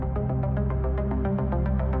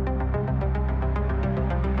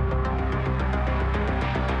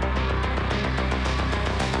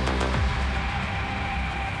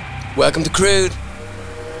Welcome to Crude.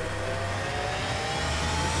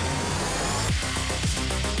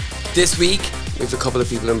 This week, we have a couple of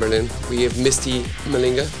people in Berlin. We have Misty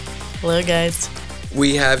Malinga. Hello, guys.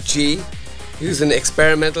 We have G, who's an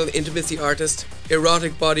experimental intimacy artist,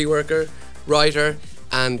 erotic body worker, writer,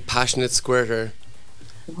 and passionate squirter.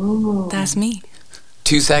 Ooh. That's me.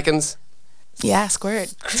 2 seconds. Yeah,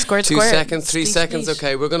 squirt. Squirt, 2 squirt. seconds, 3 Speech, seconds. speech.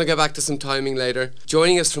 Okay, we're going to get back to some timing later.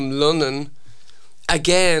 Joining us from London,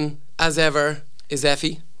 again, as ever, is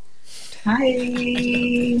Effie.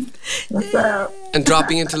 Hi. What's up? And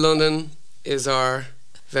dropping into London is our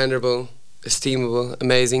venerable, estimable,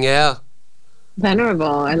 amazing Elle. Venerable,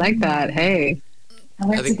 I like that. Hey. I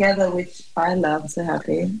went together, which I love, so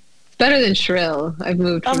happy. Better than shrill. I've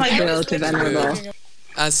moved from shrill to venerable.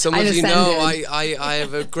 As some of you know, I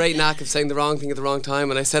have a great knack of saying the wrong thing at the wrong time,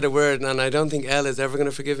 and I said a word, and I don't think Elle is ever going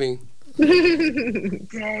to forgive me.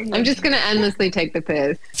 I'm just going to endlessly take the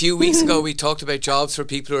piss. A few weeks ago, we talked about jobs for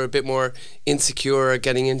people who are a bit more insecure,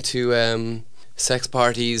 getting into sex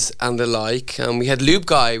parties and the like. And we had Lube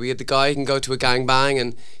Guy. We had the guy who can go to a gangbang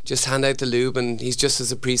and just hand out the lube, and he's just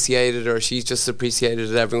as appreciated, or she's just as appreciated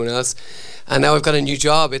as everyone else. And now I've got a new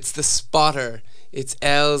job. It's the spotter. It's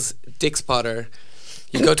Elle's dick spotter.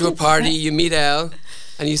 You go to a party, you meet Elle,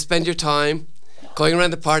 and you spend your time going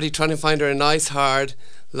around the party trying to find her a nice, hard,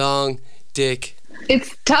 long dick.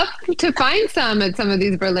 It's tough to find some at some of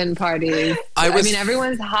these Berlin parties. I mean,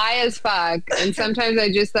 everyone's high as fuck, and sometimes I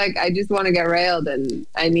just want to get railed, and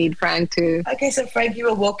I need Frank to... Okay, so Frank, you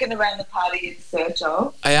were walking around the party in search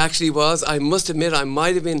of? I actually was. I must admit, I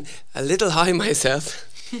might have been a little high myself.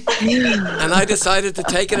 And I decided to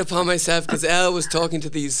take it upon myself because Elle was talking to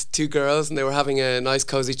these two girls and they were having a nice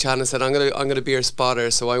cozy chat, and I said, I'm gonna be her spotter.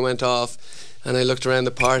 So I went off and I looked around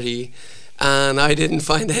the party and I didn't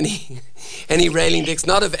find any railing dicks,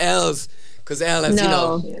 not of Elle's, because Elle has,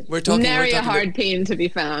 we're talking nary a hard peen to be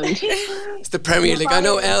found. It's the Premier League. I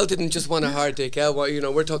know Elle didn't just want a hard dick. Elle,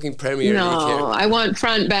 we're talking Premier League here. No, I want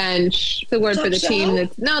front bench. The word for the team.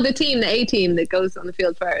 The A team that goes on the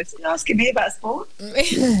field first. You're asking me about sport?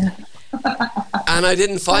 And I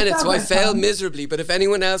didn't find it, so I failed miserably. But if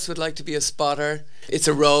anyone else would like to be a spotter, it's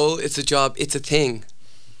a role, it's a job, it's a thing.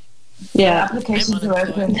 Yeah, applications are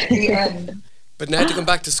open at the end. But now to come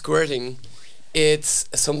back to squirting, it's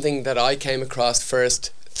something that I came across first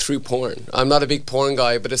through porn. I'm not a big porn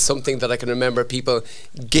guy, but it's something that I can remember people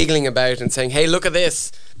giggling about and saying, hey, look at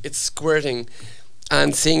this, it's squirting,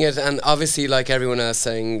 and seeing it, and obviously like everyone else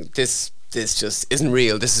saying, this just isn't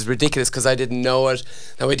real, this is ridiculous, because I didn't know it.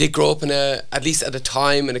 Now I did grow up at least at a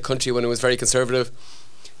time in a country when it was very conservative,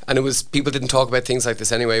 and people didn't talk about things like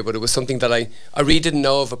this anyway, but it was something that I really didn't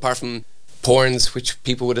know of, apart from porns which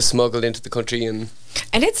people would have smuggled into the country. And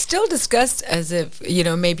it's still discussed as if,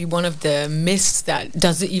 maybe one of the myths that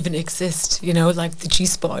doesn't even exist, like the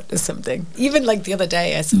G-spot or something. Even like the other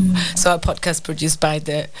day I saw a podcast produced by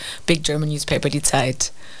the big German newspaper Die Zeit,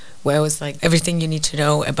 where it was like, everything you need to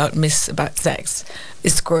know about myths about sex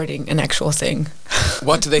is squirting an actual thing.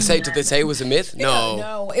 What did they say? Did they say it was a myth?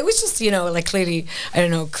 No, it was just, like clearly, I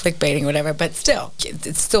don't know, clickbaiting or whatever, but still,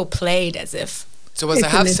 it's still played as if. So as I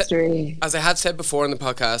had said before in the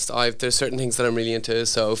podcast, there's certain things that I'm really into,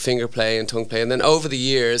 so finger play and tongue play. And then over the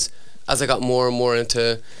years, as I got more and more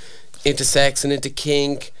into sex and into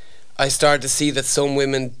kink, I started to see that some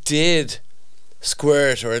women did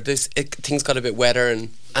squirt, or things got a bit wetter,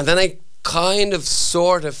 and then I kind of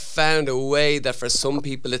sort of found a way that for some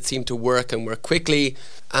people it seemed to work and work quickly,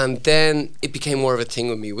 and then it became more of a thing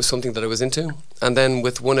with me. It was something that I was into. And then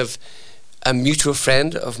with a mutual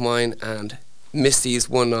friend of mine and Misty's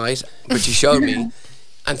one night, but she showed me,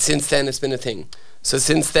 and since then it's been a thing. So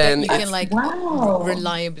since then, you can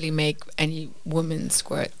reliably make any woman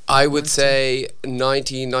squirt. I would say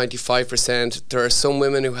 95%. There are some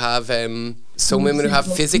women who have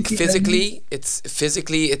physically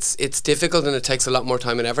it's difficult, and it takes a lot more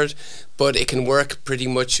time and effort, but it can work pretty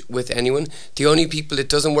much with anyone. The only people it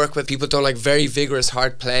doesn't work with, people don't like very vigorous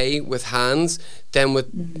hard play with hands. Then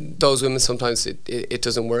with those women, sometimes it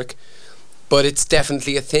doesn't work. But it's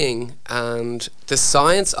definitely a thing, and the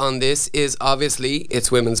science on this is obviously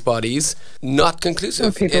it's women's bodies, not conclusive.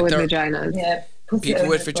 Or people with vaginas. Yeah, people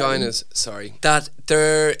with vaginas, sorry. That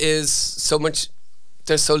there's so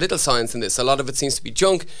little science in this. A lot of it seems to be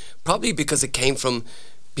junk, probably because it came from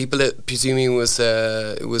people that presuming it was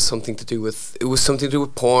something to do with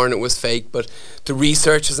porn, it was fake, but the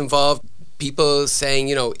research is involved. People saying,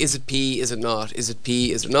 is it pee, is it not? Is it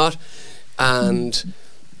pee, is it not? And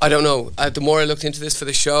I don't know. The more I looked into this for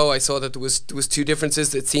the show, I saw that there was two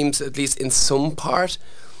differences. It seems, at least in some part,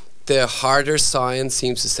 the harder science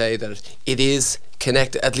seems to say that it is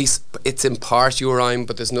connect. At least it's in part urine,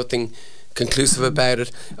 but there's nothing conclusive about it.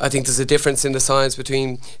 I think there's a difference in the science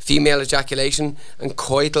between female ejaculation and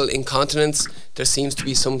coital incontinence. There seems to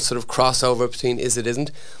be some sort of crossover between is it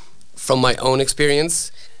isn't. From my own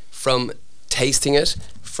experience, from tasting it,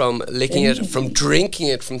 from licking it, from drinking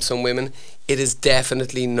it from some women, it is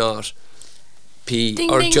definitely not pee ding,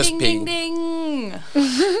 or ding, just ding, pee. ding,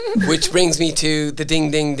 ding. Which brings me to the ding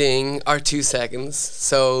ding ding, our 2 seconds.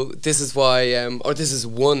 So this is why, or this is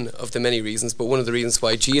one of the many reasons, but one of the reasons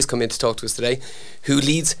why G has come in to talk to us today, who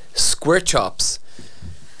leads Squirt Chops.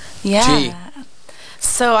 Yeah. G.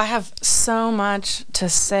 So I have so much to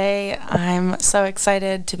say. I'm so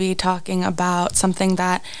excited to be talking about something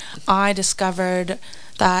that I discovered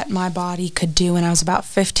that my body could do when I was about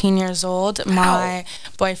 15 years old. My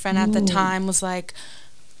boyfriend at the time was like,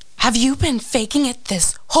 have you been faking it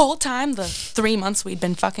this whole time? The 3 months we'd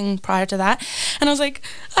been fucking prior to that. And I was like,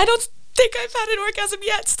 I don't think I've had an orgasm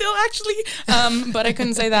yet still, actually. But I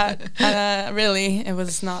couldn't say that. Really, it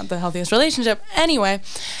was not the healthiest relationship. Anyway,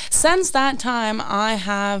 since that time, I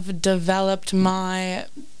have developed my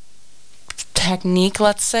technique,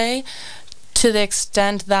 let's say, to the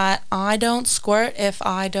extent that I don't squirt if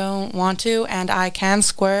I don't want to, and I can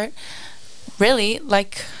squirt, really,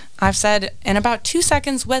 like I've said, in about 2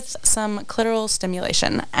 seconds with some clitoral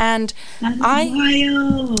stimulation. And That's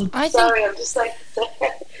wild. I think, sorry, I'm just like,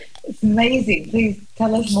 it's amazing. Please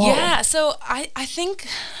tell us more. yeah, so I think,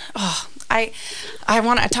 I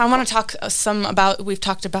want to talk some about, we've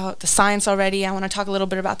talked about the science already. I want to talk a little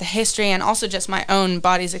bit about the history and also just my own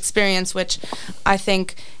body's experience, which I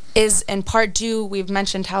think is in part due, we've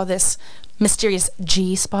mentioned how this mysterious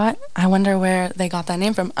G spot, I wonder where they got that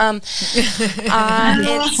name from.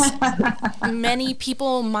 It's, many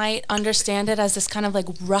people might understand it as this kind of like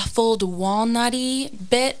ruffled walnutty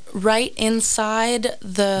bit right inside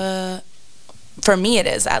the, for me it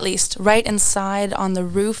is at least, right inside on the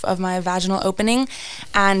roof of my vaginal opening.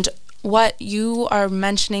 And what you are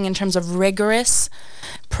mentioning in terms of rigorous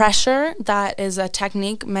pressure, that is a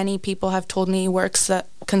technique many people have told me works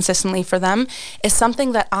consistently for them, is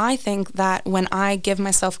something that I think that when I give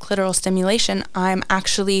myself clitoral stimulation, I'm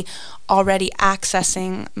actually already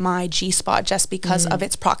accessing my G-spot just because of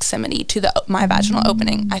its proximity to my vaginal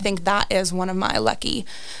opening. I think that is one of my lucky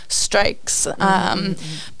strikes.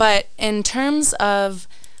 But in terms of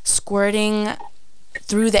squirting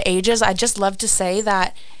through the ages, I'd just love to say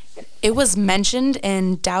that it was mentioned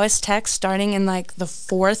in Taoist texts starting in like the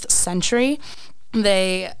 4th century.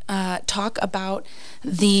 They talk about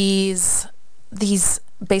these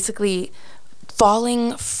basically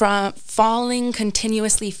falling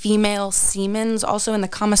continuously female semens, also in the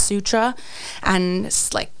Kama Sutra, and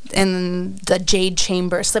like in the Jade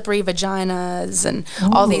Chamber, slippery vaginas, and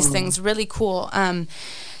all these things. Really cool.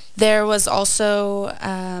 There was also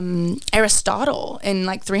Aristotle in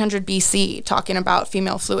like 300 BC talking about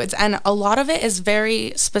female fluids, and a lot of it is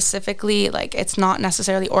very specifically like it's not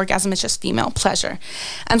necessarily orgasm, it's just female pleasure.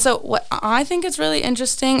 And so what I think is really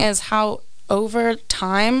interesting is how over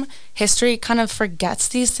time history kind of forgets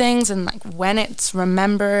these things, and like when it's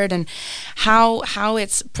remembered and how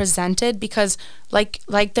it's presented, because like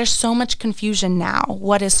there's so much confusion now.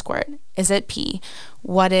 What is squirt? Is it pee?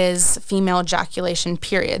 What is female ejaculation,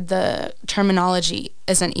 period? The terminology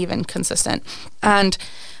isn't even consistent. And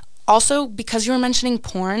also, because you were mentioning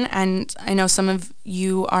porn, and I know some of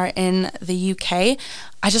you are in the UK,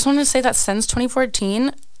 I just wanted to say that since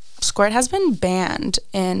 2014, squirt has been banned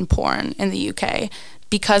in porn in the UK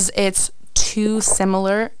because it's too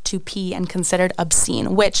similar to pee and considered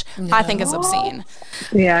obscene, which I think is obscene.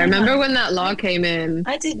 Yeah, I remember when that law came in.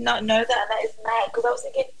 I did not know that, and that is mad, because I was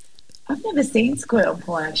thinking, I've never seen squirt on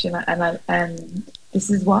porn, actually, and this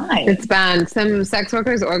is why. It's banned. Some sex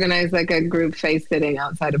workers organized like a group face-sitting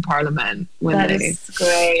outside of Parliament when is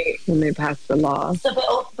great. When they passed the law. So,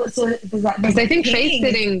 so does that mean I think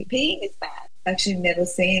face-sitting... Peeing is bad. Actually never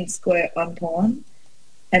seen squirt on porn,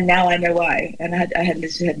 and now I know why, and I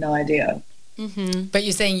literally had no idea. But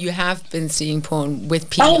you're saying you have been seeing porn with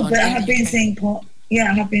pee on on but I have been seeing porn.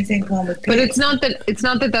 Yeah, I have been seeing porn with pee. But it's not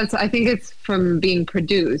that that's, I think it's from being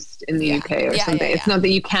produced in the UK or something. It's not that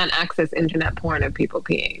you can't access internet porn of people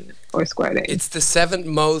peeing or squirting. It's the 7th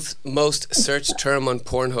most searched term on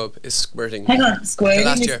Pornhub is squirting. Hang on, squirting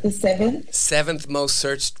last is year. the 7th? 7th most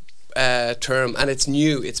searched term, and it's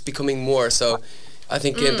new. It's becoming more. So I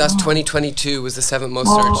think that's 2022 was the 7th most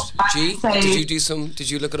searched. G, did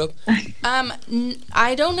you look it up?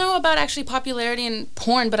 I don't know about actually popularity in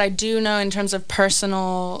porn, but I do know in terms of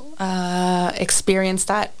personal experience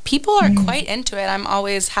that people are quite into it. I'm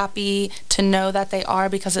always happy to know that they are,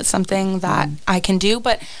 because it's something that I can do.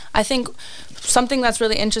 But I think something that's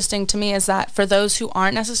really interesting to me is that for those who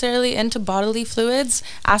aren't necessarily into bodily fluids,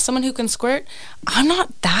 as someone who can squirt, I'm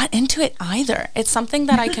not that into it either. It's something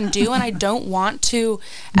that I can do and I don't want to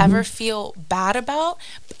ever feel bad about.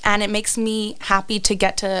 And it makes me happy to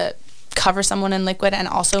get to cover someone in liquid and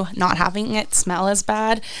also not having it smell as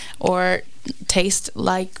bad or taste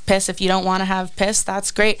like piss. If you don't want to have piss,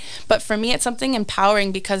 that's great. But for me, it's something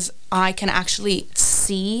empowering because I can actually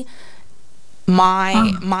see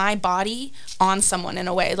my body on someone in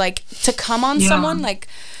a way, like to come on someone. Like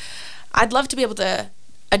I'd love to be able to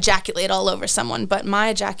ejaculate all over someone, but my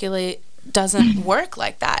ejaculate doesn't work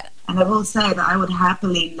like that. And I will say that I would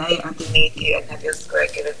happily lay underneath you and have your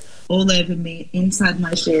squirt given all over me, inside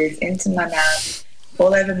my shoes, into my mouth,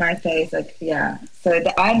 all over my face. Like, yeah. So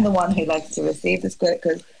I'm the one who likes to receive the squirt,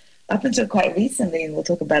 because up until quite recently, and we'll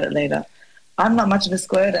talk about it later, I'm not much of a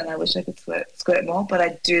squirter, and I wish I could squirt more, but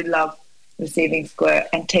I do love receiving squirt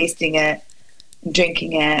and tasting it,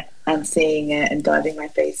 drinking it, and seeing it, and diving my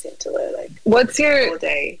face into it. Like, all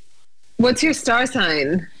day. What's your star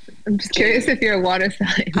sign? I'm just curious if you're a water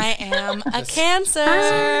sign. I am a Cancer.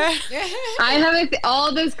 I have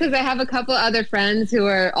all this because I have a couple other friends who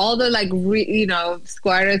are all the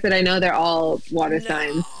squirters that I know. They're all water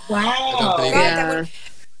signs. Wow. Yeah.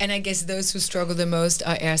 And I guess those who struggle the most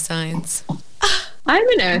are air signs. I'm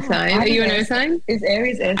an air sign. Are you an air sign? Is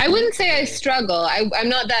Aries air sign? I wouldn't say I struggle. I'm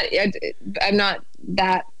not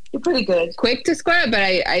that. You're pretty good. Quick to squirt, but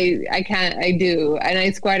I do. And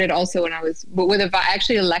I squirted also when I was I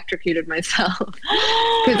actually electrocuted myself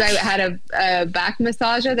because I had a back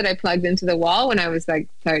massager that I plugged into the wall when I was like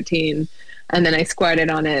 13, and then I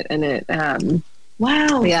squirted on it, and it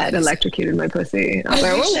wow. Yeah, it electrocuted my pussy.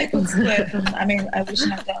 I wish I could squirt I wish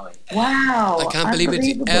not that way. Wow. I can't believe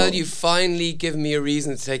it. Elle, you finally given me a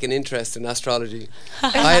reason to take an interest in astrology.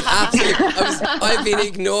 I've been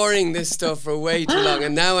ignoring this stuff for way too long,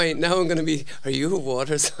 and now I'm going to be, are you a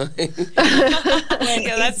water sign?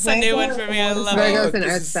 Yeah, that's a new one for me. I love it. Virgo's an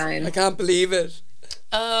earth sign. I can't believe it.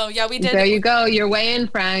 Oh, yeah, we did. There you go. You're weighing,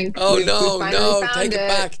 Frank. Oh, no. Take it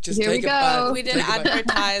back. Just take it back. We did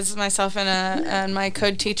advertise myself and my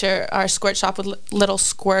code teacher, our squirt shop with little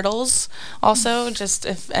squirtles also, just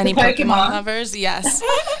if any Pokemon lovers. Yes.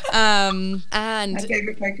 And my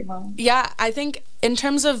favorite Pokemon. Yeah, I think in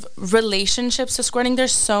terms of relationships to squirting,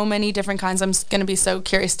 there's so many different kinds. I'm going to be so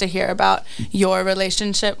curious to hear about your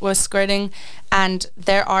relationship with squirting. And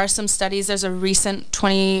there are some studies. There's a recent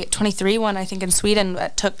 2023 one, I think, in Sweden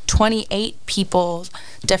that took 28 people,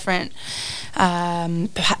 different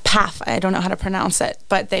path. I don't know how to pronounce it,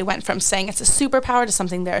 but they went from saying it's a superpower to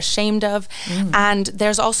something they're ashamed of. And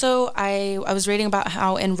there's also, I was reading about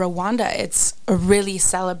how in Rwanda, it's a really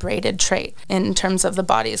celebrated trait in terms of the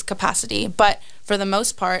body's capacity. But for the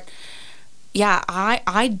most part, yeah,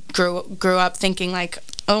 I grew up thinking like,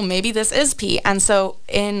 oh, maybe this is pee. And so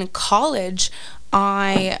in college,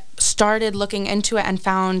 I started looking into it and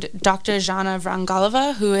found Dr. Jana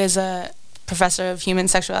Vrangalova, who is a professor of human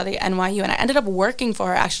sexuality at NYU. And I ended up working for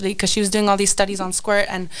her, actually, because she was doing all these studies on squirt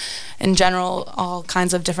and, in general, all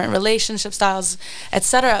kinds of different relationship styles,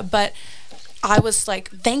 etc. But I was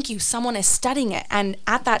like, thank you, someone is studying it. And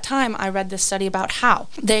at that time, I read this study about how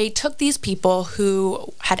they took these people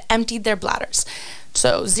who had emptied their bladders,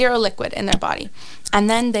 so zero liquid in their body, and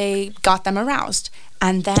then they got them aroused.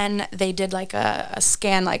 And then they did like a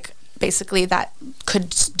scan, like basically that could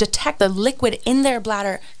detect the liquid in their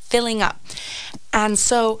bladder filling up. And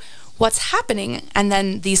so what's happening, and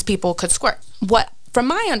then these people could squirt. What, from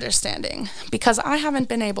my understanding, because I haven't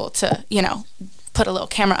been able to, put a little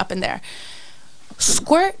camera up in there,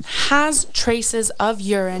 squirt has traces of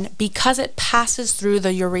urine because it passes through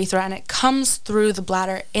the urethra and it comes through the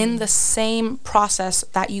bladder in the same process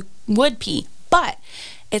that you would pee. But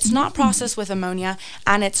it's not processed with ammonia,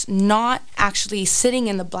 and it's not actually sitting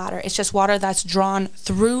in the bladder. It's just water that's drawn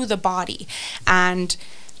through the body. And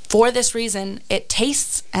for this reason, it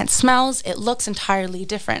tastes and smells, it looks entirely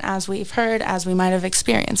different, as we've heard, as we might have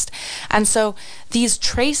experienced. And so these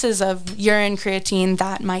traces of urine creatine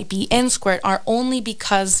that might be in squirt are only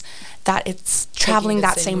because that it's traveling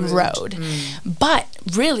that same road. But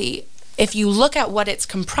really, if you look at what it's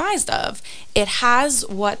comprised of, it has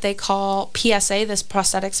what they call PSA, this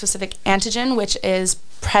prosthetic specific antigen, which is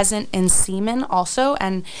present in semen also,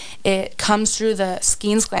 and it comes through the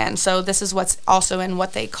Skene's gland. So this is what's also in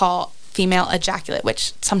what they call female ejaculate,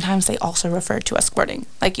 which sometimes they also refer to as squirting.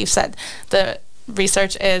 Like you said, the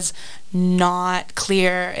research is not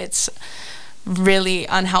clear. It's really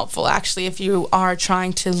unhelpful, actually, if you are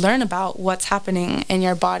trying to learn about what's happening in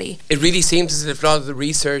your body. It really seems as if a lot of the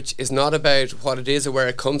research is not about what it is or where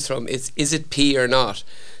it comes from. It's, is it pee or not?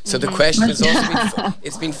 So the question is also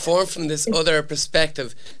it's been formed from this other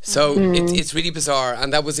perspective. So it's really bizarre,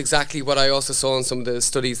 and that was exactly what I also saw in some of the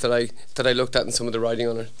studies that I looked at and some of the writing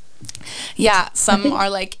on it. Yeah, some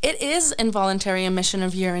are like, it is involuntary emission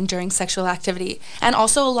of urine during sexual activity. And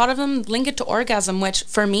also a lot of them link it to orgasm, which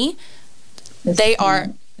for me, they are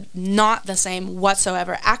not the same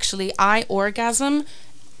whatsoever. Actually, I orgasm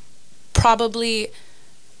probably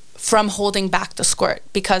from holding back the squirt,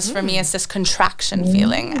 because for me it's this contraction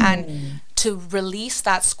feeling, and to release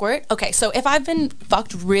that squirt. Okay, so if I've been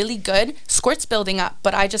fucked really good, squirt's building up,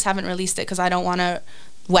 but I just haven't released it because I don't want to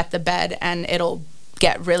wet the bed and it'll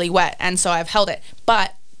get really wet, and so I've held it.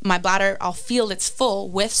 But my bladder, I'll feel it's full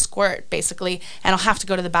with squirt, basically, and I'll have to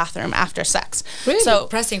go to the bathroom after sex. Really? So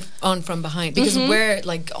Pressing on from behind, because where,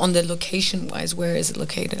 like, on the location wise, where is it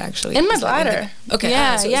located actually? in my Is that in bladder. there? Okay.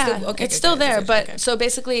 Yeah, so yeah. It's still, okay, it's still there, okay, but okay. so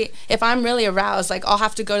basically, if I'm really aroused, like, I'll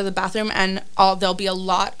have to go to the bathroom, and there'll be a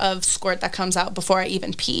lot of squirt that comes out before I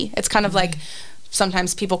even pee. It's kind of like,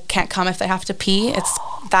 sometimes people can't come if they have to pee. It's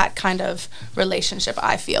that kind of relationship,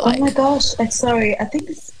 I feel like. Oh my gosh, I'm sorry. I think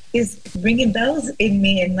this is ringing bells in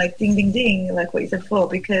me, and like ding, ding, ding, like what you said before,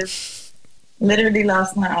 because literally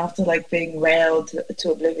last night, after like being railed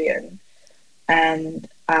to oblivion and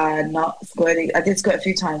not squirting, I did squirt a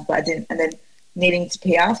few times, but I didn't, and then needing to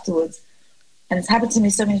pee afterwards. And it's happened to me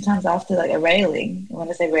so many times after like a railing. And when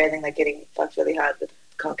I say railing, like getting fucked really hard with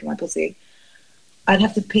cock in my pussy, I'd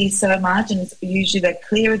have to pee so much, and it's usually like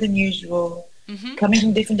clearer than usual, coming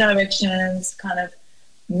from different directions, kind of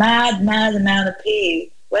mad amount of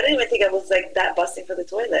pee. Well, I didn't even think I was like that busting for the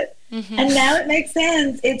toilet. And now it makes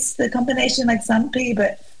sense. It's the combination, like some pee,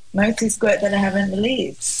 but mostly squirt that I haven't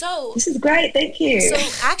released. So this is great. Thank you. So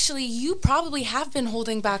actually, you probably have been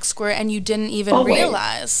holding back squirt and you didn't even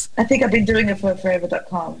realize. I think I've been doing it for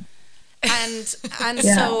forever.com. And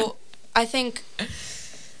so I think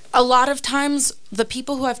a lot of times the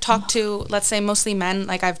people who I've talked to, let's say mostly men,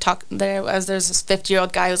 like there's this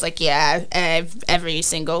 50-year-old guy who's like, yeah, every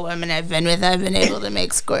single woman I've been with, I've been able to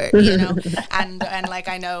make squirt, you know? and like,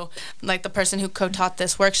 I know, like the person who co-taught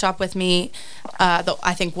this workshop with me,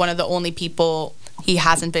 I think one of the only people he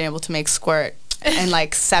hasn't been able to make squirt in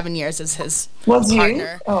like 7 years is his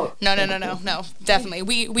partner. Oh. No, definitely.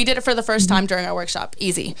 We did it for the first time during our workshop.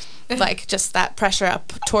 Easy. Like just that pressure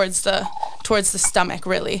up towards the stomach,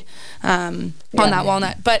 really, on that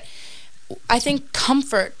walnut. But I think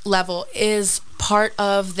comfort level is part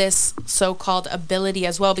of this so-called ability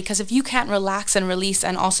as well, because if you can't relax and release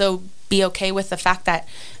and also be okay with the fact that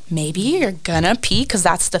maybe you're gonna pee because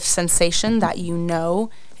that's the sensation that you know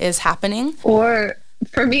is happening. Or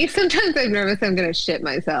for me, sometimes I'm nervous I'm going to shit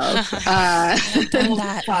myself.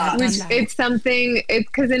 It's something, it's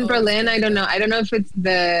because in Berlin, I don't know if it's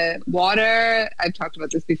the water, I've talked about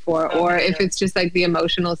this before, or if it's just like the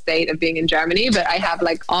emotional state of being in Germany, but I have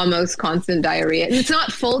like almost constant diarrhea. And it's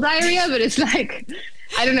not full diarrhea, but it's like,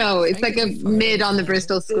 I don't know, it's like a mid on the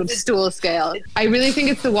Bristol stool scale. I really think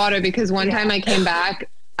it's the water, because one time I came back,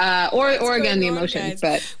 or again the emotions,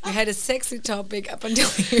 but we had a sexy topic up until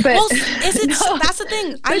here. Well, that's the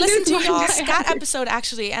thing. I listened to y'all scat episode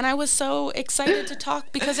actually, and I was so excited to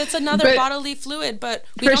talk because it's another bodily fluid, but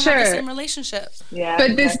we don't have the same relationship. Yeah,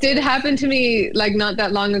 but this did happen to me like not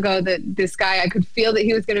that long ago, that this guy, I could feel that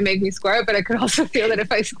he was going to make me squirt, but I could also feel that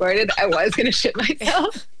if I squirted, I was going to shit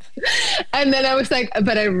myself. And then I was like,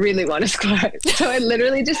 but I really want to squirt. So I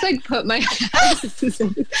literally just like put my this is so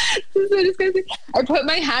disgusting. I put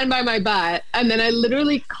my hand by my butt, and then I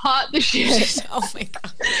literally caught the shit. Oh my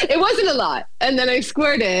God. It wasn't a lot. And then I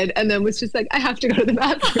squirted, and then was just like, I have to go to the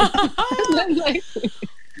bathroom. And then, like,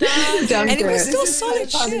 and it was still solid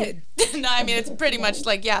shit. No, I mean, it's pretty much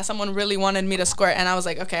like, yeah, someone really wanted me to squirt, and I was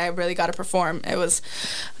like, okay, I really got to perform. It was,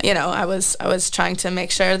 I was trying to make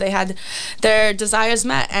sure they had their desires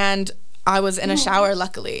met, and I was in a shower,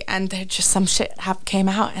 luckily, and there just some shit came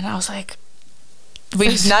out, and I was like, we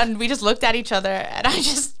just looked at each other, and I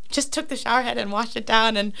just took the shower head and washed it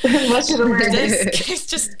down, and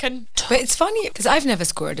just couldn't. But it's funny because I've never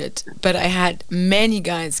squirted, but I had many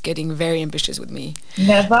guys getting very ambitious with me.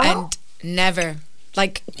 Never.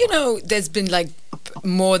 Like, there's been like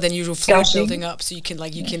more than usual fluid building up, so you can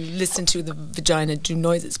listen to the vagina do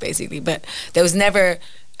noises basically, but there was never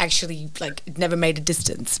actually like it never made a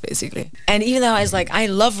distance basically. And even though I was like, I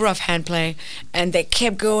love rough hand play, and they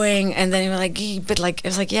kept going, and then they were like, but like it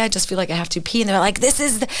was like, yeah, I just feel like I have to pee, and they were like, this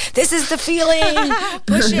is the feeling,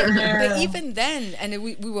 push it. But even then, and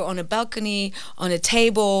we were on a balcony, on a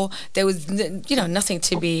table, there was nothing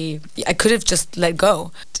to be. I could have just let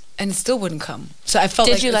go, and it still wouldn't come. So I felt.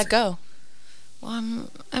 Did you let go? Well,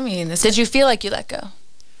 I mean, did you feel like you let go?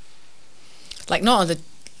 Like not on the,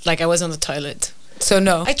 like I was on the toilet. So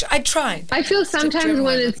no, I tried. I feel sometimes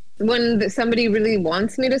when somebody really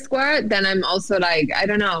wants me to squirt, then I'm also like, I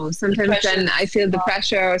don't know. Sometimes then I feel the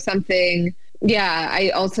pressure or something. Yeah,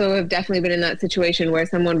 I also have definitely been in that situation where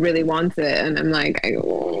someone really wants it, and I'm like,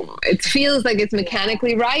 it feels like it's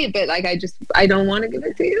mechanically right, but like I don't want to give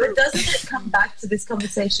it to you. But doesn't it come back to this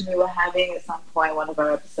conversation we were having at some point, one of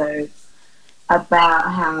our episodes, about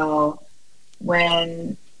how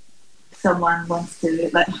when someone wants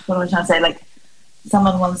to, like, what am I trying to say, like,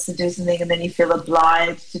 someone wants to do something and then you feel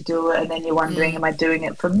obliged to do it, and then you're wondering, am I doing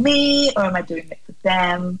it for me or am I doing it for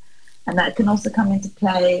them? And that can also come into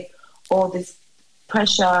play, all this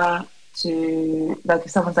pressure to, like,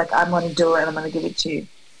 if someone's like, I'm going to do it and I'm going to give it to you,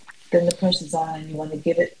 then the pressure's on and you want to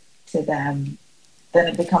give it to them, then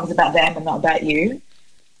it becomes about them and not about you.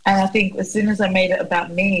 And I think as soon as I made it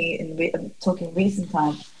about me, I'm talking recent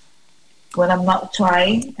times, when I'm not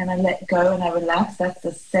trying and I let go and I relax, that's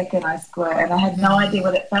the second I squirt. And I had no idea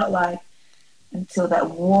what it felt like until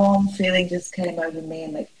that warm feeling just came over me.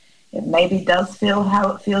 And like, it maybe does feel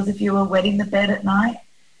how it feels if you were wetting the bed at night,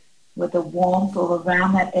 with the warmth all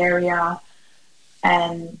around that area.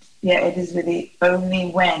 And yeah, it is really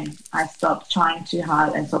only when I stopped trying too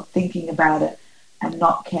hard and stopped thinking about it and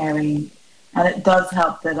not caring. And it does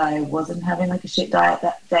help that I wasn't having like a shit diet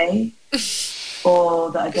that day. Or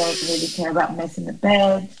that I don't really care about messing the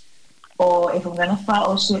bed, or if I'm going to fight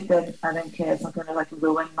or shit, then I don't care. It's not going to like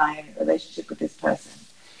ruin my relationship with this person.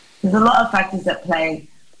 There's a lot of factors that play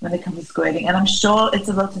when it comes to squirting, and I'm sure it's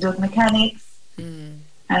a lot to do with mechanics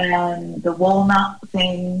and the walnut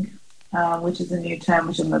thing, which is a new term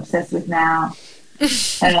which I'm obsessed with now.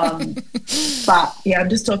 But yeah, I'm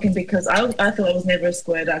just talking because I thought I was never a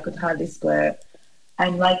squirter. I could hardly squirt,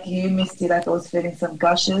 and like you, Misty, like I was feeling some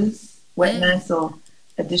gushes, wetness or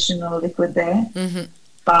additional liquid there.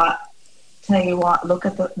 But tell you what, look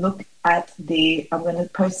at the I'm going to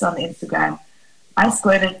post on Instagram. I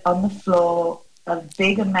squirted on the floor a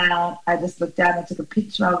big amount. I just looked down and took a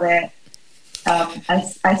picture of it.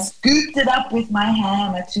 I scooped it up with my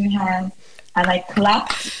hand, my two hands, and I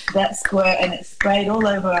clapped that squirt, and it sprayed all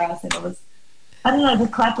over us. And it was, I don't know,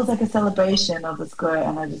 the clap was like a celebration of the squirt,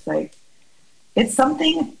 and I just like, it's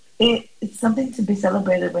something to be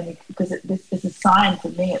celebrated because it's a sign, for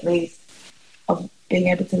me at least, of being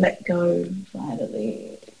able to let go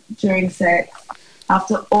finally during sex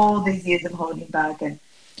after all these years of holding back and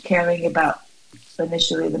caring about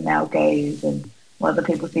initially the male gaze and what other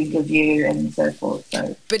people think of you and so forth.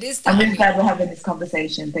 So but I'm really glad we're having this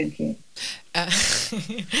conversation. Thank you.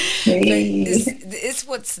 It's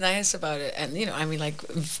what's nice about it, and I mean, like,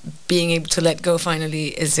 being able to let go finally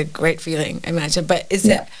is a great feeling, I imagine. But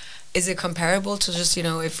is it comparable to just,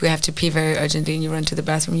 if we have to pee very urgently and you run to the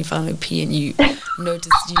bathroom, you finally pee and you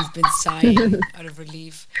notice you've been sighing out of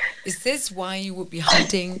relief? Is this why you would be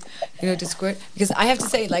hunting, to squirt? Because I have to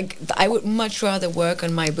say, like, I would much rather work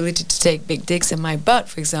on my ability to take big dicks in my butt,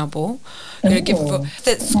 for example.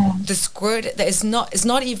 The squirt that is not, it's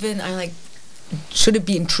not even, I like, should it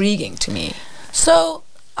be intriguing to me? So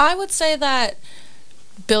I would say that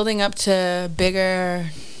building up to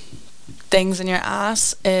bigger things in your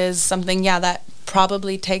ass is something, that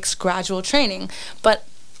probably takes gradual training. But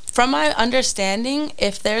from my understanding,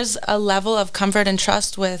 if there's a level of comfort and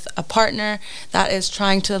trust with a partner that is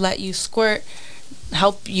trying to let you squirt,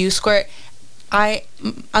 help you squirt,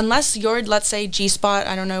 unless your, let's say, G-spot,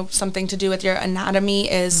 I don't know, something to do with your anatomy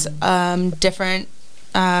is different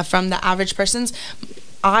from the average person's,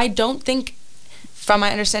 I don't think, from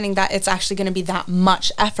my understanding, that it's actually going to be that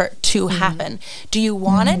much effort to happen. Do you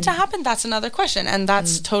want it to happen? That's another question, and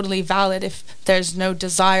that's totally valid if there's no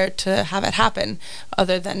desire to have it happen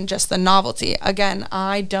other than just the novelty. Again,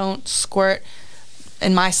 I don't squirt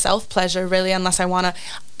in my self-pleasure really unless I want to.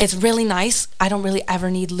 It's really nice. I don't really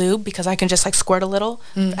ever need lube because I can just like squirt a little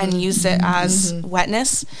and use it as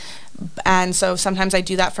wetness. And so sometimes I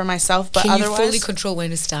do that for myself, but can otherwise, you fully control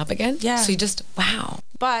when to stop again? Yeah. So you just, wow.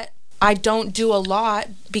 But I don't do a lot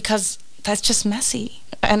because that's just messy.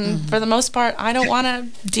 And for the most part, I don't want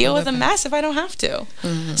to deal with a mess if I don't have to.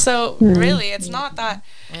 So really, it's not that.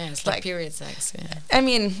 Yeah, it's like period sex. Yeah. I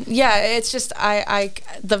mean, it's just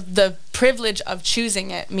the privilege of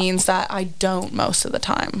choosing it means that I don't most of the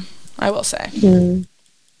time, I will say. I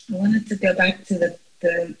wanted to go back to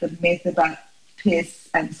the myth about piss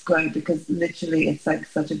and squirt, because literally it's like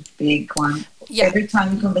such a big one. Yeah. Every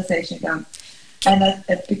time the conversation comes, and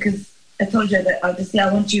because I told you that obviously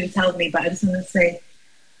I want you to tell me, but I just want to say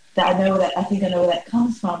that I think I know where that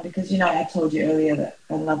comes from, because I told you earlier that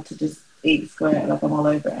I love to just eat squirt, like I'm all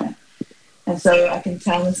over it. And so I can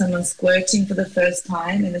tell when someone's squirting for the first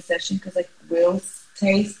time in a session, because I will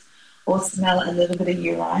taste or smell a little bit of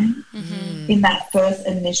urine in that first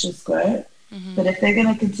initial squirt. But if they're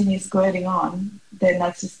going to continue squirting on, then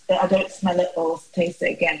that's just, I don't smell it or taste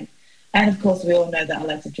it again. And of course, we all know that I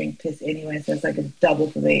like to drink piss anyway, so it's like a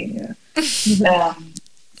double for me.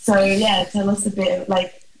 So yeah, tell us a bit,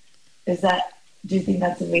 like, do you think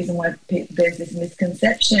that's the reason why there's this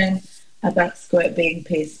misconception about squirt being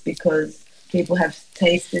piss, because people have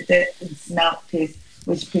tasted it and smelled piss,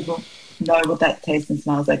 which people know what that tastes and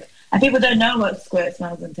smells like, and people don't know what squirt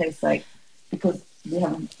smells and tastes like, because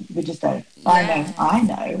we just don't. Yeah. I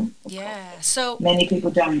know. Yeah. So many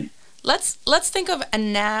people don't. Let's think of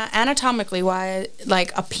anatomically why,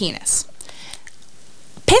 like, a penis.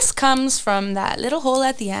 Piss comes from that little hole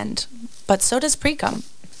at the end, but so does pre-cum,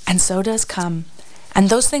 and so does cum, and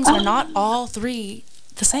those things are not all three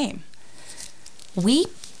the same. We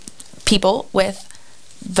people with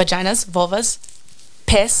vaginas, vulvas,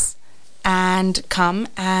 piss, and cum,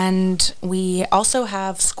 and we also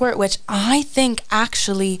have squirt, which I think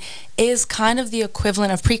actually is kind of the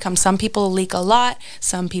equivalent of pre-cum. Some people leak a lot,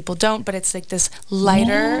 some people don't, but it's like this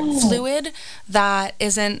lighter fluid that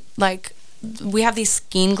isn't like, we have these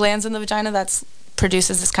skein glands in the vagina that's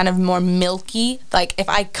produces this kind of more milky, like if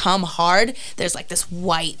I come hard, there's like this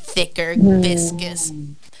white, thicker, viscous,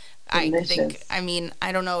 I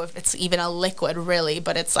don't know if it's even a liquid really,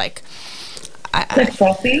 but it's like, like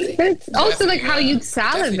frothy. It's also like how you'd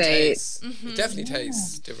salivate. It definitely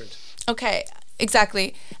tastes different. Okay,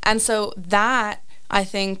 exactly. And so that, I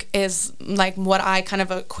think, is like what I kind of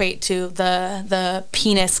equate to the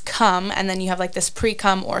penis cum, and then you have like this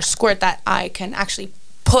pre-cum or squirt that I can actually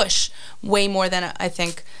push way more than I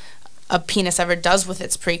think a penis ever does with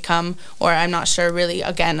its pre-cum, or I'm not sure really,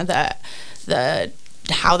 again, the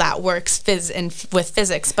how that works with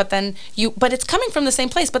physics, but it's coming from the same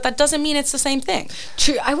place, but that doesn't mean it's the same thing.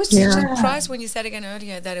 True. I was surprised when you said again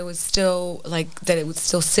earlier that it was still that it would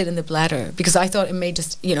still sit in the bladder, because I thought it may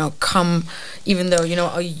just come, even though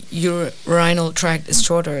a urinal tract is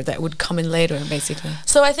shorter, that would come in later basically.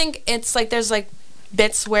 So I think it's like there's like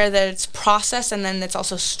bits where it's processed and then it's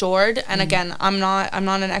also stored, and again, I'm not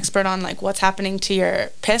an expert on like what's happening to your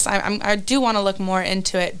piss. I do want to look more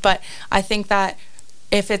into it, but I think that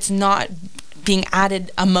if it's not being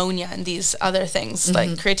added ammonia and these other things like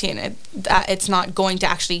creatine, it's not going to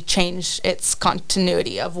actually change its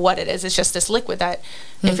continuity of what it is. It's just this liquid that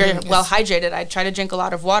if you're well hydrated, I try to drink a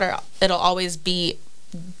lot of water, it'll always be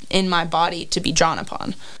in my body to be drawn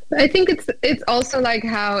upon. I think it's also like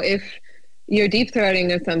how if you're deep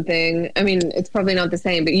throating or something, I mean, it's probably not the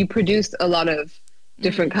same, but you produce a lot of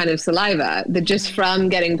different kind of saliva that just from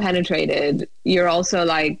getting penetrated, you're also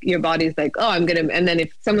like, your body's like, oh, and then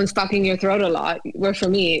if someone's fucking your throat a lot, where for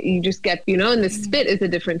me, you just get, and the spit is a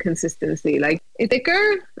different consistency. Like, it's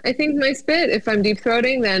thicker, I think, my spit, if I'm deep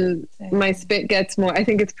throating, then my spit gets more, I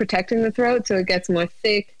think it's protecting the throat, so it gets more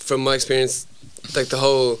thick. From my experience, like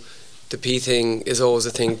the pee thing is always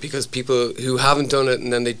a thing, because people who haven't done it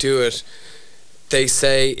and then they do it, they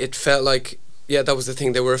say it felt like, yeah, that was the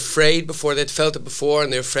thing. They were afraid before, they'd felt it before,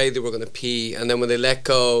 and they're afraid they were going to pee. And then when they let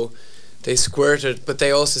go, they squirted. But they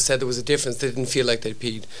also said there was a difference. They didn't feel like they'd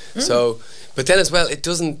peed. So, but then as well, it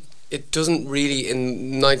doesn't really,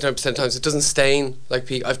 in 99% of times, it doesn't stain like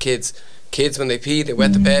pee. I have kids. Kids, when they pee, they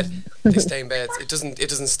wet the bed, they stain beds. It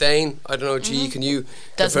doesn't stain. I don't know, can you?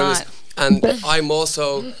 Does not. And I'm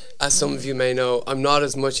also, as some of you may know, I'm not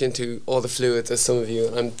as much into all the fluids as some of you.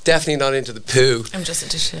 And I'm definitely not into the poo. I'm just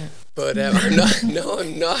into shit. But I'm not. No,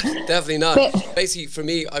 I'm not. Definitely not. Basically, for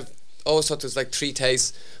me, I've always thought there's like three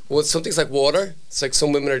tastes. Well, something's like water. It's like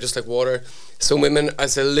some women are just like water. Some women are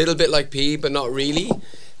a little bit like pee, but not really.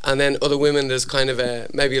 And then other women, there's kind of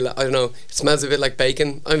maybe, I don't know, it smells a bit like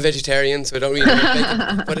bacon. I'm vegetarian, so I don't really like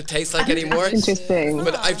bacon, but it tastes like anymore. Interesting.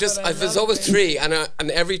 But there's always three, and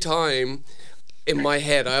every time in my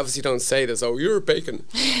head, I obviously don't say this, oh, you're bacon.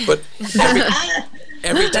 But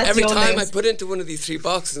every time I put into one of these three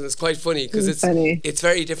boxes, and it's quite funny because it's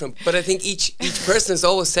very different. But I think each person has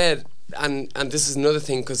always said And this is another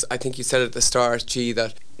thing, because I think you said at the start, G,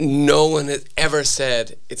 that no one has ever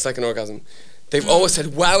said it's like an orgasm. They've always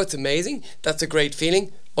said, wow, it's amazing, that's a great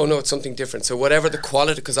feeling. Oh no, it's something different. So whatever the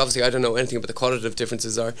quality, because obviously I don't know anything about the qualitative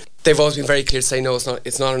differences are, they've always been very clear to say, no,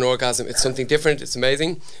 it's not an orgasm, it's something different, it's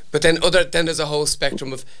amazing. But then there's a whole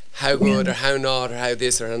spectrum of how good or how not, or how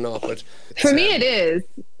this or how not. But for me it is.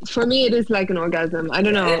 For me it is like an orgasm. I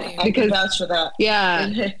don't know. I can vouch for that.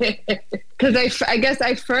 Yeah. Because I guess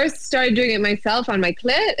I first started doing it myself on my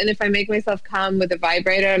clit, and if I make myself come with a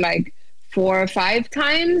vibrator like 4 or 5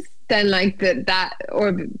 times, then like that,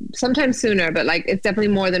 or sometimes sooner, but like it's definitely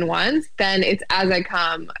more than once, then it's as I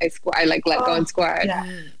come, I like let go and squirt. Yeah.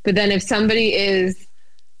 But then if somebody is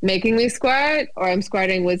making me squirt, or I'm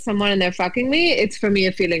squirting with someone and they're fucking me, it's for me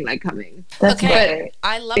a feeling like coming. That's Okay,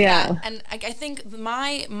 I love that. And I think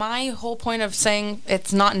my whole point of saying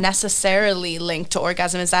it's not necessarily linked to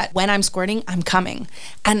orgasm is that when I'm squirting, I'm coming.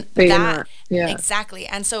 And But you're that, not. Yeah. exactly.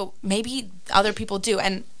 And so maybe other people do.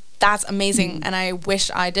 And that's amazing, and I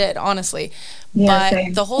wish I did, honestly. Yeah, but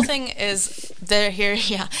same. the whole thing is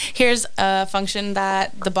here's a function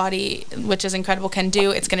that the body, which is incredible, can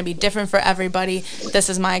do. It's going to be different for everybody.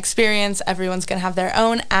 This is my experience. Everyone's going to have their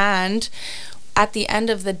own, and at the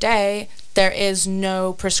end of the day, there is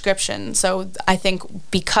no prescription. So I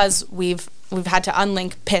think because we've had to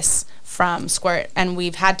unlink piss from squirt, and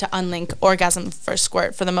we've had to unlink orgasm for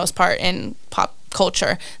squirt for the most part in pop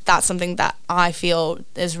culture, that's something that I feel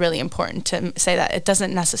is really important to say, that it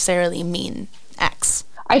doesn't necessarily mean X.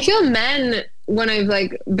 I feel men, when I've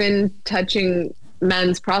like been touching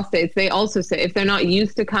men's prostates, they also say if they're not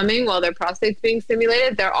used to coming while their prostate's being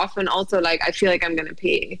stimulated, they're often also like, I feel like I'm gonna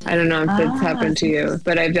pee. I don't know if it's happened to you,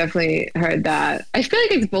 but I've definitely heard that. I feel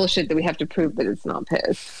like it's bullshit that we have to prove that it's not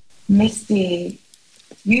piss. Misty,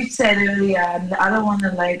 you said earlier, and I don't want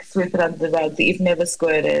to like sweep it under the rug, that you've never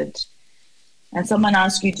squirted. And someone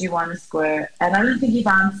asked you, do you want to squirt? And I don't think you've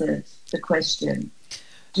answered the question.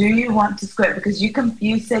 Do you want to squirt? Because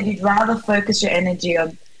you said you'd rather focus your energy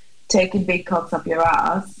on taking big cocks up your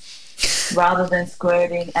ass rather than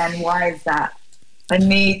squirting. And why is that? I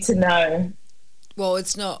need to know. Well,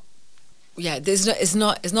 it's not. Yeah, it's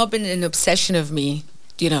not been an obsession of me.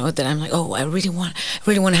 You know, that I'm like, oh, I really want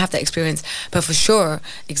to have that experience. But for sure,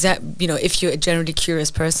 if you're a generally curious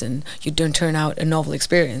person, you don't turn down a novel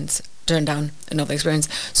experience.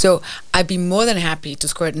 So I'd be more than happy to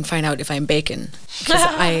squirt and find out if I'm bacon, because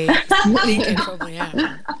I think I probably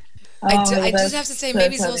am. I just have to say,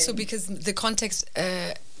 maybe it's also because the context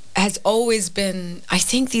has always been, I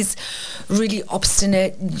think, these really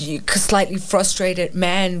obstinate, slightly frustrated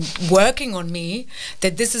men working on me,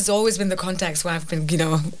 that this has always been the context where I've been,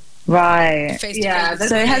 right. Yeah.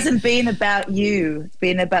 So it hasn't been about you. It's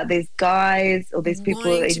been about these guys or these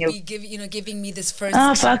people in your... giving me this first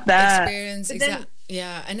fuck that. experience.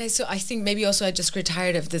 Yeah, and I think maybe also I just grew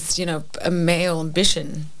tired of this, a male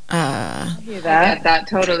ambition. I get that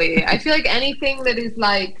totally. I feel like anything that is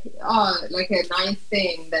like a nice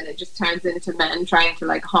thing, then it just turns into men trying to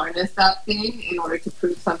like harness that thing in order to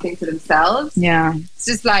prove something to themselves. Yeah. It's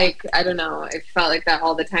just like, I don't know, it felt like that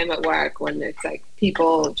all the time at work, when it's like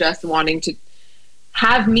people just wanting to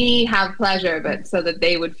have me have pleasure, but so that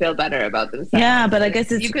they would feel better about themselves. Yeah, but I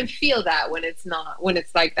guess you can feel that when it's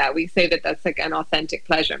like that. We say that that's like an authentic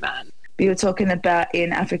pleasure, man. We were talking about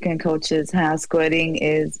in African cultures how squirting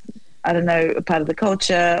is, I don't know, a part of the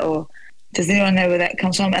culture, or does anyone know where that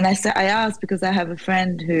comes from? And I asked because I have a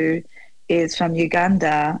friend who is from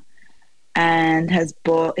Uganda and has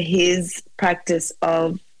brought his practice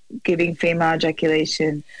of giving female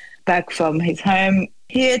ejaculation back from his home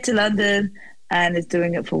here to London, and is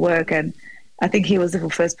doing it for work. And I think he was the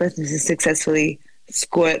first person to successfully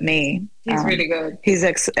squirt me. He's really good. He's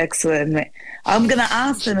excellent. I'm going to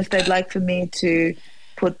ask them if they'd like for me to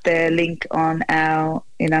put their link in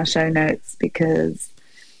our show notes, because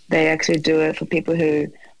they actually do it for people who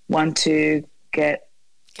want to get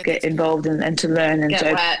involved and to learn and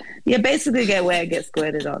get wet. Yeah, basically get wet, get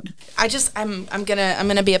squirted on. I'm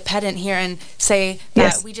gonna be a pedant here and say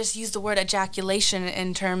that we just use the word ejaculation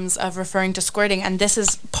in terms of referring to squirting, and this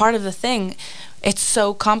is part of the thing. It's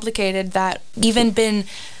so complicated that even been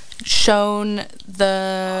shown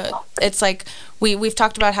it's like we've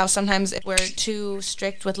talked about how sometimes if we're too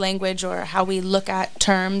strict with language or how we look at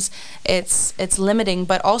terms, it's limiting,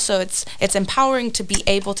 but also it's empowering to be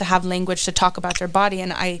able to have language to talk about your body.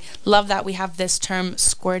 And I love that we have this term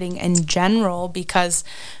squirting in general, because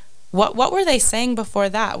what were they saying before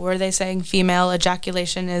that? Were they saying female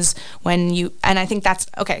ejaculation is when you, and I think that's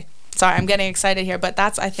okay. sorry, I'm getting excited here, but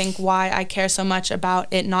that's, I think, why I care so much about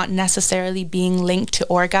it not necessarily being linked to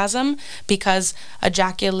orgasm, because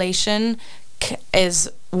ejaculation is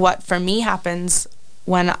what for me happens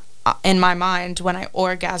when in my mind when I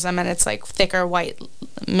orgasm, and it's like thicker, white,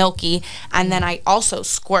 milky, and then I also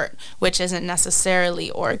squirt, which isn't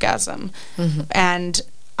necessarily orgasm. And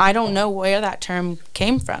I don't know where that term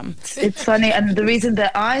came from. It's funny, and the reason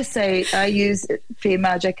that I say I use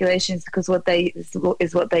female ejaculation is because what they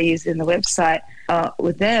use in the website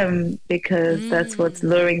with them, because that's what's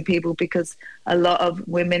luring people, because a lot of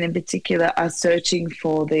women in particular are searching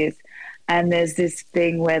for this. And there's this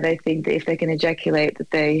thing where they think that if they can ejaculate,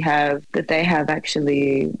 that they have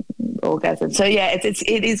actually orgasm. So yeah,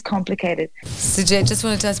 it is complicated. So Jay, just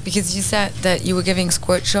wanted to ask, because you said that you were giving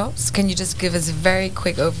squirt shops, can you just give us a very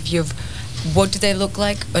quick overview of what do they look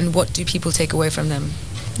like and what do people take away from them?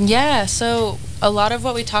 Yeah, so a lot of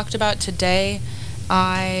what we talked about today,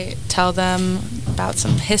 I tell them about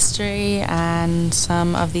some history and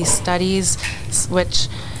some of these studies, which,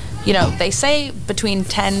 you know, they say between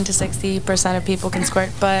 10 to 60% of people can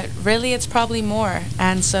squirt, but really it's probably more.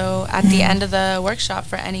 And so at the end of the workshop,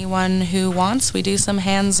 for anyone who wants, we do some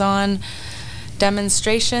hands-on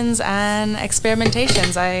demonstrations and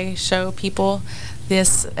experimentations. I show people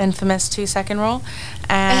this infamous 2-second roll,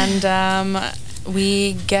 and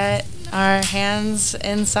we get our hands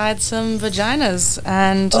inside some vaginas,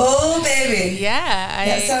 and oh baby, yeah,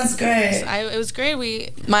 that sounds great. It was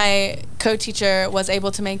great. My co-teacher was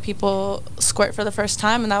able to make people squirt for the first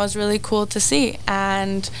time, and that was really cool to see.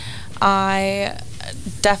 And I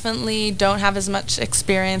definitely don't have as much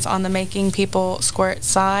experience on the making people squirt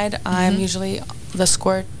side. I'm usually the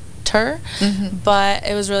squirter, but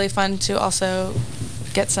it was really fun to also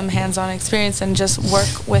get some hands-on experience and just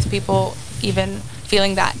work with people, even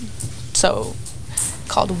feeling that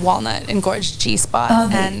so-called walnut engorged G-spot.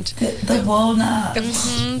 And the walnut.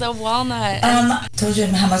 The walnut. I told you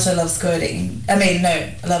how much I love squirting.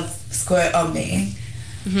 I love squirt on me.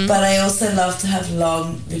 But I also love to have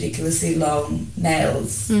long, ridiculously long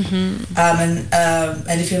nails. And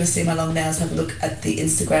if you ever see my long nails, have a look at the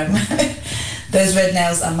Instagram. Those red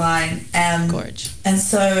nails are mine. Gorge. And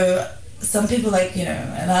so some people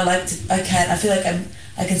and I feel like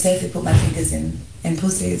I can safely put my fingers in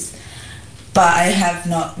pussies. But I have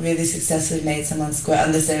not really successfully made someone squirt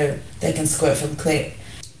unless they can squirt from clit.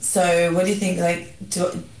 So what do you think,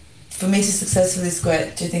 for me to successfully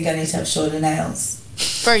squirt, do you think I need to have shorter nails?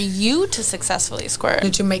 For you to successfully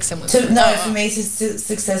squirt? To make someone squirt? No, for me to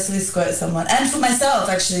successfully squirt someone. And for myself,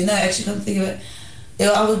 actually. No, actually, come to think of it.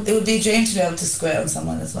 It would be a dream to be able to squirt on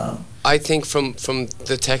someone as well. I think from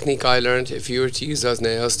the technique I learned, if you were to use those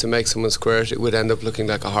nails to make someone squirt, it would end up looking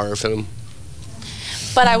like a horror film.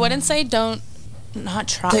 But I wouldn't say not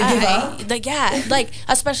try. Don't give up?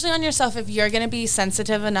 Especially on yourself, if you're going to be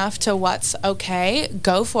sensitive enough to what's okay,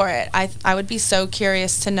 go for it. I would be so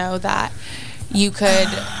curious to know that you could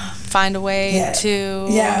find a way to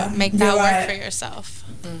make that work for yourself.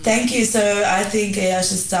 Thank you. So I think I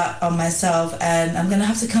should start on myself, and I'm going to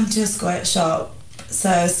have to come to a squirt shop.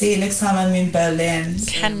 So see you next time I'm in Berlin.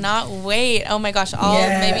 Cannot wait. Oh my gosh,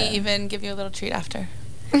 I'll maybe even give you a little treat after.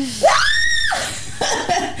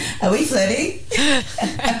 Are we flirting?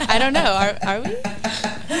 I don't know. Are we?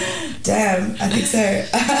 Damn, I think so.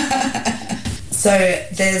 So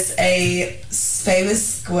there's a famous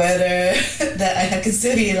squirter that I can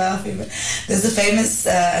still hear you laughing. But there's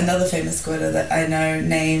another famous squirter that I know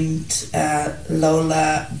named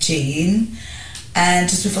Lola Jean. And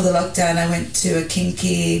just before the lockdown, I went to a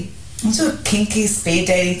kinky speed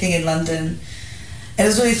dating thing in London. And it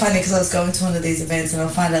was really funny because I was going to one of these events, and I'll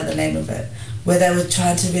find out the name of it, where they were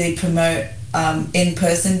trying to really promote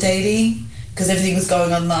in-person dating because everything was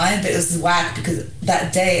going online, but it was whack because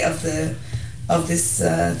that day of this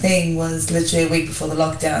thing was literally a week before the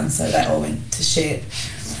lockdown, so that all went to shit.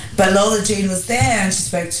 But Lola Jean was there, and she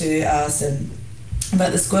spoke to us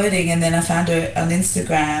about the squirting, and then I found her on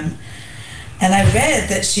Instagram, and I read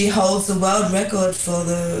that she holds the world record for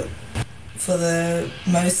the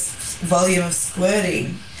most volume of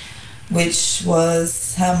squirting, which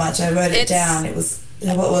was how much? I wrote it down. It was,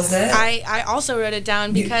 what was it? I also wrote it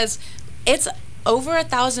down because it's over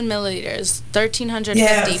 1,000 milliliters, 1,350.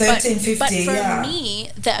 Yeah, 1,350. But for me,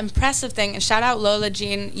 the impressive thing, and shout out Lola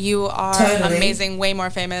Jean, you are amazing, way more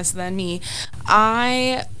famous than me.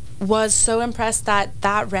 I was so impressed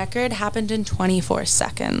that record happened in 24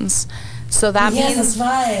 seconds. So that Yes, means that's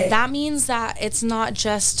right. that means that it's not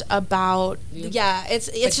just about it's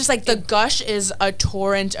just like the gush is a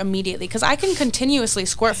torrent immediately, because I can continuously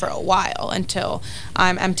squirt for a while until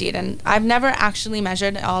I'm emptied, and I've never actually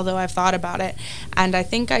measured, although I've thought about it, and I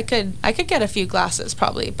think I could get a few glasses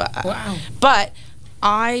probably, but but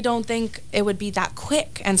I don't think it would be that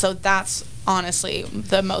quick, and so that's honestly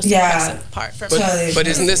the most impressive part for me. But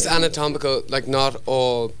isn't this anatomical? Like, not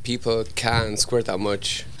all people can squirt that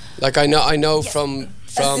much. Like, I know from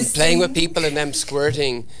playing with people and them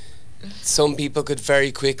squirting, some people could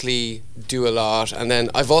very quickly do a lot. And then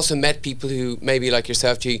I've also met people who, maybe like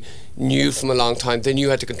yourself, G, knew from a long time. They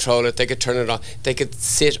knew how to control it. They could turn it on. They could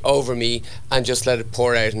sit over me and just let it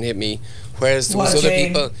pour out and hit me. Whereas those other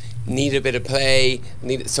people need a bit of play.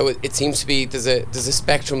 So it seems to be there's a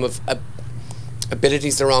spectrum of ability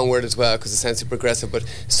is the wrong word as well, because it sounds too progressive. But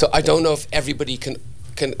so I don't know if everybody can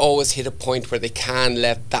always hit a point where they can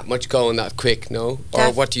let that much go and that quick, no?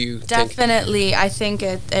 Or what do you think? Definitely. I think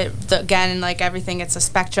again, like everything, it's a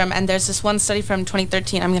spectrum. And there's this one study from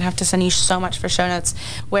 2013, I'm going to have to send you so much for show notes,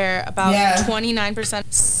 where about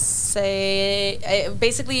 29% say,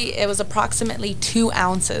 basically it was approximately 2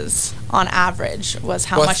 ounces on average was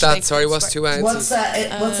how much they could Sorry, what's 2 ounces? What's that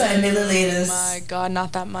in milliliters? Oh my God,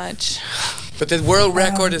 not that much. But the world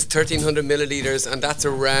record is 1,300 milliliters, and that's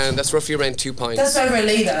roughly around 2 pints. That's over a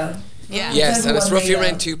litre. Yeah. Yes, and it's roughly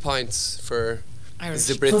around 2 pints for the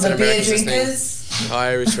Brits and Americans listening.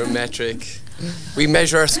 Irish or metric. We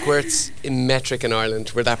measure our squirts in metric in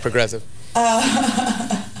Ireland. We're that progressive.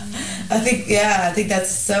 I think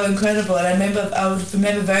that's so incredible. And I would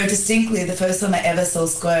remember very distinctly the first time I ever saw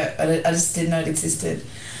squirt. I just didn't know it existed.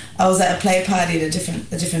 I was at a play party in a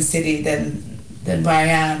different city than where I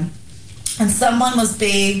am. And someone was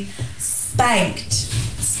being spanked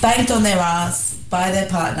on their ass by their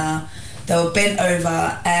partner. They were bent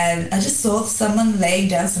over, and I just saw someone laying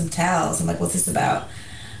down some towels. I'm like, what's this about?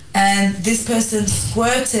 And this person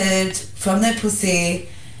squirted from their pussy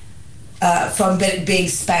from being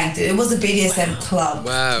spanked. It was a BDSM club.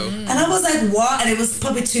 Wow. And I was like, what? And it was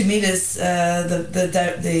probably 2 meters,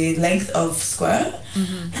 the length of squirt.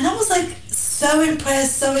 Mm-hmm. And I was like so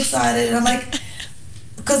impressed, so excited. And I'm like,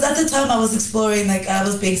 because at the time I was exploring, like I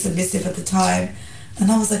was being submissive at the time.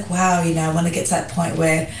 And I was like, wow, I want to get to that point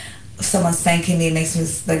where someone spanking me makes me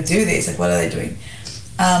like do this. Like, what are they doing?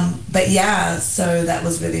 But yeah, so that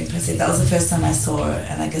was really impressive. That was the first time I saw it,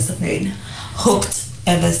 and I guess I've been hooked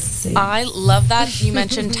ever since. I love that you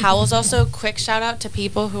mentioned towels. Also, quick shout out to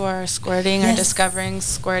people who are squirting or discovering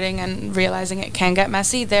squirting and realizing it can get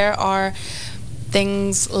messy. There are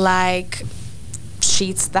things like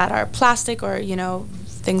sheets that are plastic, or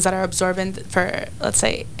things that are absorbent for, let's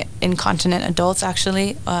say, incontinent adults,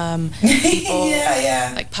 actually. People,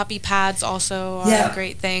 like puppy pads also are a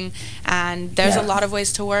great thing. And there's a lot of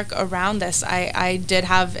ways to work around this. I did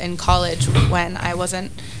have in college, when I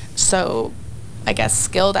wasn't so, I guess,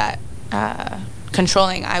 skilled at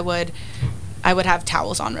controlling, I would have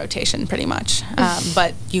towels on rotation pretty much.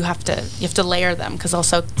 But you have to layer them because they'll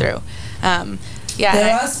soak through.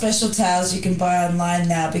 There are special towels you can buy online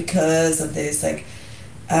now because of this, like,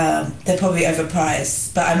 they're probably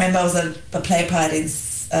overpriced. But I remember I was at a play party and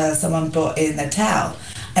someone brought in a towel,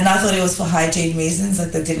 and I thought it was for hygiene reasons,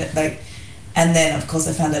 like they didn't like. And then of course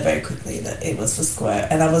I found out very quickly that it was for squirt,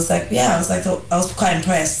 and I was like, I was quite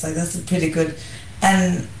impressed. Like, that's pretty good,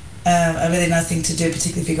 and a really nice thing to do,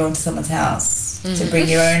 particularly if you go into someone's house, to bring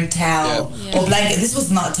your own towel or blanket. This was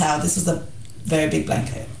not a towel. This was a very big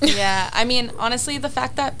blanket. Yeah, I mean, honestly, the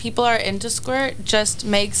fact that people are into squirt just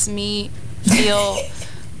makes me feel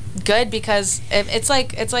good, because it's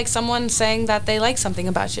like someone saying that they like something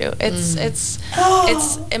about you. It's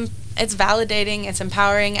validating, it's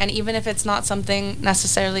empowering, and even if it's not something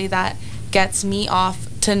necessarily that gets me off,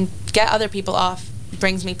 to get other people off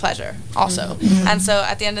brings me pleasure also. And so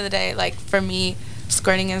at the end of the day, like, for me,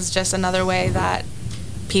 squirting is just another way that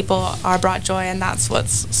people are brought joy, and that's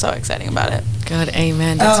what's so exciting about it. God,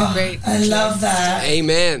 amen. That's a great. I love that.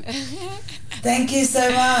 Amen. Thank you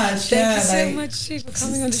so much. Thank you so much for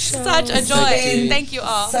coming on the show. Such a joy. Thank you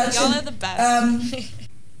all. Y'all are the best.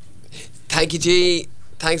 Thank you, G.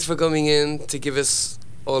 Thanks for coming in to give us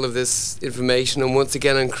all of this information. And once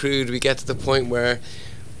again on Crude, we get to the point where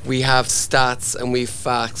we have stats and we have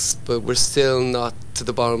facts, but we're still not to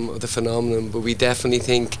the bottom of the phenomenon. But we definitely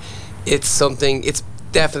think it's something. It's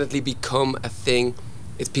definitely become a thing.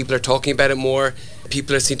 People are talking about it more.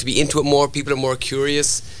 People seem to be into it more. People are more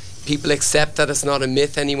curious. People accept that it's not a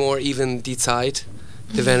myth anymore. Even Die Zeit,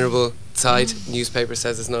 the venerable Zeit newspaper,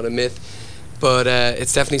 says it's not a myth. But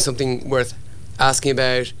it's definitely something worth asking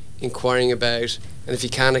about, inquiring about, And if you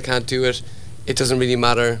can or can't do it, it doesn't really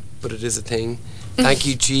matter, but it is a thing. Thank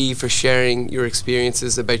you, G, for sharing your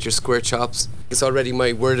experiences about your squirt chops. It's already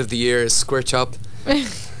my word of the year is squirt chop.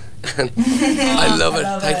 And I love it.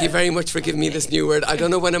 Thank you very much for giving me this new word. I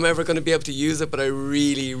don't know when I'm ever going to be able to use it, but I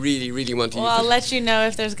really, really, really want to use it. Well, I'll let you know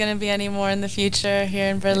if there's going to be any more in the future here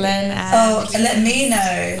in Berlin. And let me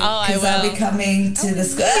know. Oh, I Because I'll will. be coming to the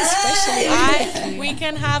square. We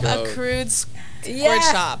can have a crude squirt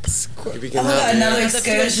shop. We can Oh, have another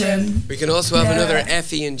excursion. We can also have another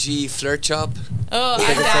Effie and G flirt chop. Oh, I I'm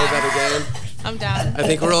can say down. that again. I'm down. I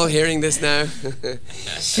think we're all hearing this now.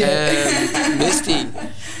 Misty,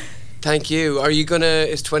 thank you.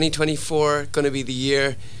 Is 2024 gonna be the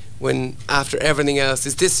year when, after everything else,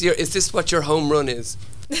 is this what your home run is?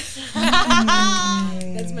 That's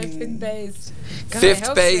my fifth base. God, I Fifth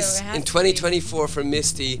hope base so. It has in to 2024 for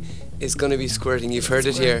Misty is gonna be squirting. You've heard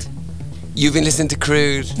it here. You've been listening to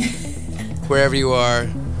Crude. Wherever you are,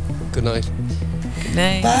 good night. Good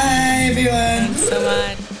night. Bye, everyone. Thanks so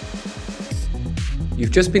much.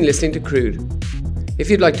 You've just been listening to Crude. If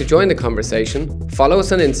you'd like to join the conversation, follow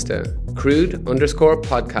us on Insta,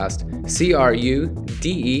 crude_podcast,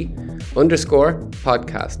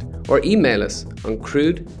 CRUDE_podcast, or email us on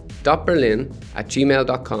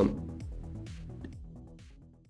crude.berlin@gmail.com.